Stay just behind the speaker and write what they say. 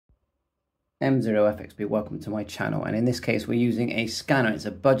M0FXB, welcome to my channel, and in this case we're using a scanner. It's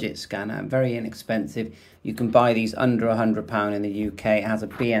a budget scanner, very inexpensive. You can buy these under £100 in the UK. It has a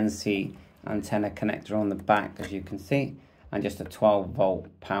BNC antenna connector on the back, as you can see, and just a 12-volt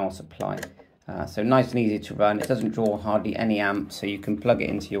power supply. So nice and easy to run. It doesn't draw hardly any amps, so you can plug it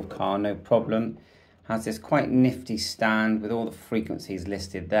into your car, no problem. Has this quite nifty stand with all the frequencies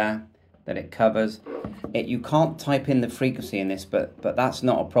listed there that it covers. You can't type in the frequency in this, but that's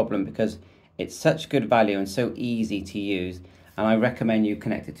not a problem because it's such good value and so easy to use, and I recommend you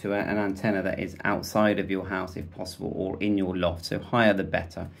connect it to an antenna that is outside of your house if possible, or in your loft, so higher the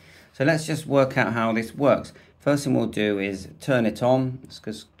better. So let's just work out how this works. First thing we'll do is turn it on. Let's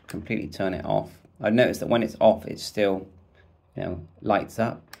just completely turn it off. I've noticed that when it's off it still, lights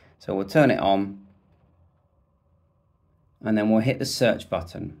up. So we'll turn it on and then we'll hit the search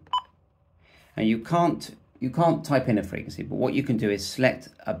button. And you can't type in a frequency, but what you can do is select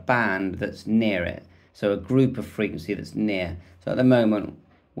a band that's near it, so a group of frequency that's near. So at the moment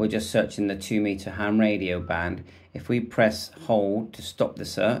we're just searching the 2-meter ham radio band. If we press hold to stop the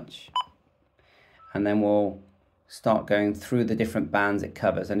search, and then we'll start going through the different bands it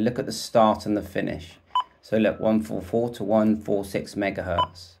covers, and look at the start and the finish. So look, 144 to 146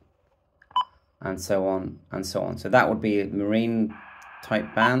 megahertz, and so on and so on. So that would be marine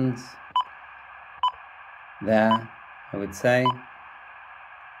type bands there, I would say.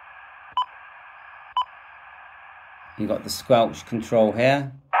 You've got the squelch control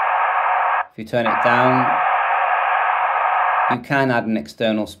here. If you turn it down, you can add an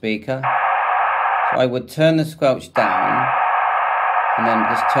external speaker. So I would turn the squelch down and then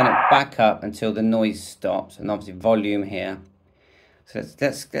just turn it back up until the noise stops, and obviously volume here. So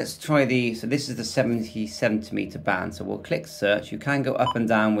let's try the, so this is the 70 centimeter band. So we'll click search. You can go up and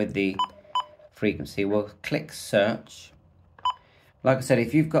down with the frequency. We'll click search. Like I said,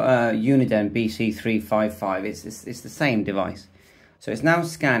 if you've got a UNIDEN BC355, it's the same device. So it's now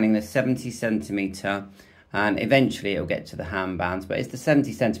scanning the 70 centimeter, and eventually it'll get to the ham bands, but it's the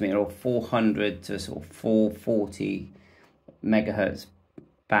 70 centimeter or 400 to sort of 440 megahertz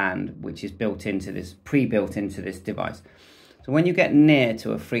band, which is built into this, pre-built into this device. So when you get near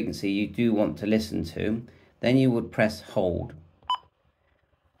to a frequency you do want to listen to, then you would press hold.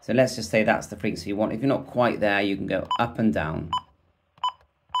 So let's just say that's the frequency you want. If you're not quite there, you can go up and down.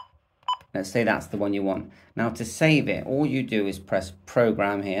 Let's say that's the one you want. Now to save it, all you do is press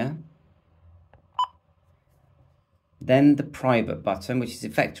program here. Then the private button, which is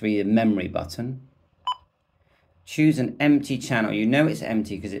effectively the memory button. Choose an empty channel. You know it's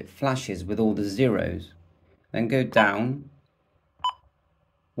empty because it flashes with all the zeros. Then go down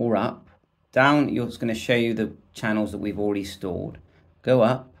or up. Down, it's going to show you the channels that we've already stored. Go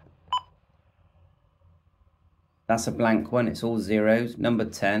up. That's a blank one, it's all zeros, number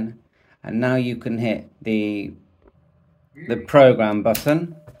 10. And now you can hit the program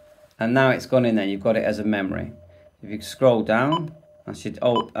button, and now it's gone in there, you've got it as a memory. If you scroll down, that's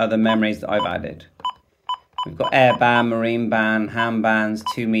your other memories that I've added. We've got air band, marine band, ham bands,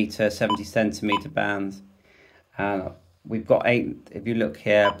 2-meter, 70 centimeter bands. We've got 8, if you look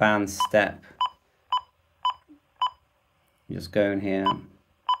here, band step. Just go in here.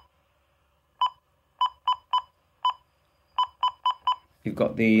 You've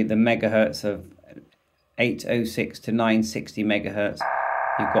got the megahertz of 806 to 960 megahertz.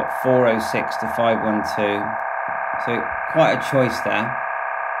 You've got 406 to 512. So quite a choice there.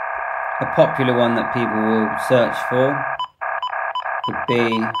 A popular one that people will search for would be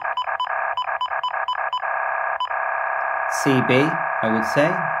CB, I would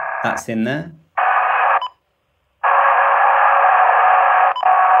say. That's in there.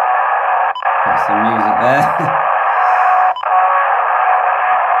 Got some music there.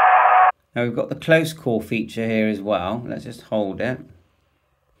 Now we've got the close call feature here as well. Let's just hold it.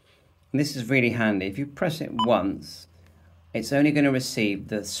 And this is really handy. If you press it once, it's only going to receive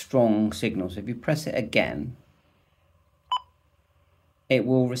the strong signals. If you press it again, it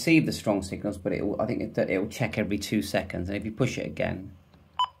will receive the strong signals, but I think it will check every 2 seconds. And if you push it again,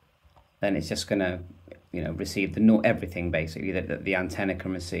 then it's just going to, receive everything basically that the antenna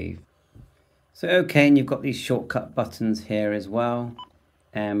can receive. So okay, and you've got these shortcut buttons here as well.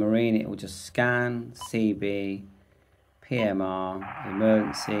 Air marine, it will just scan, CB, PMR,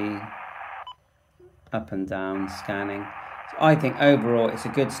 emergency, up and down scanning. So I think overall it's a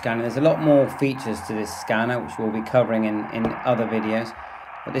good scanner. There's a lot more features to this scanner which we'll be covering in other videos,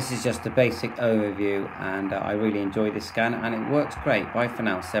 but this is just a basic overview, and I really enjoy this scanner and it works great. Bye for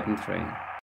now, 7.3.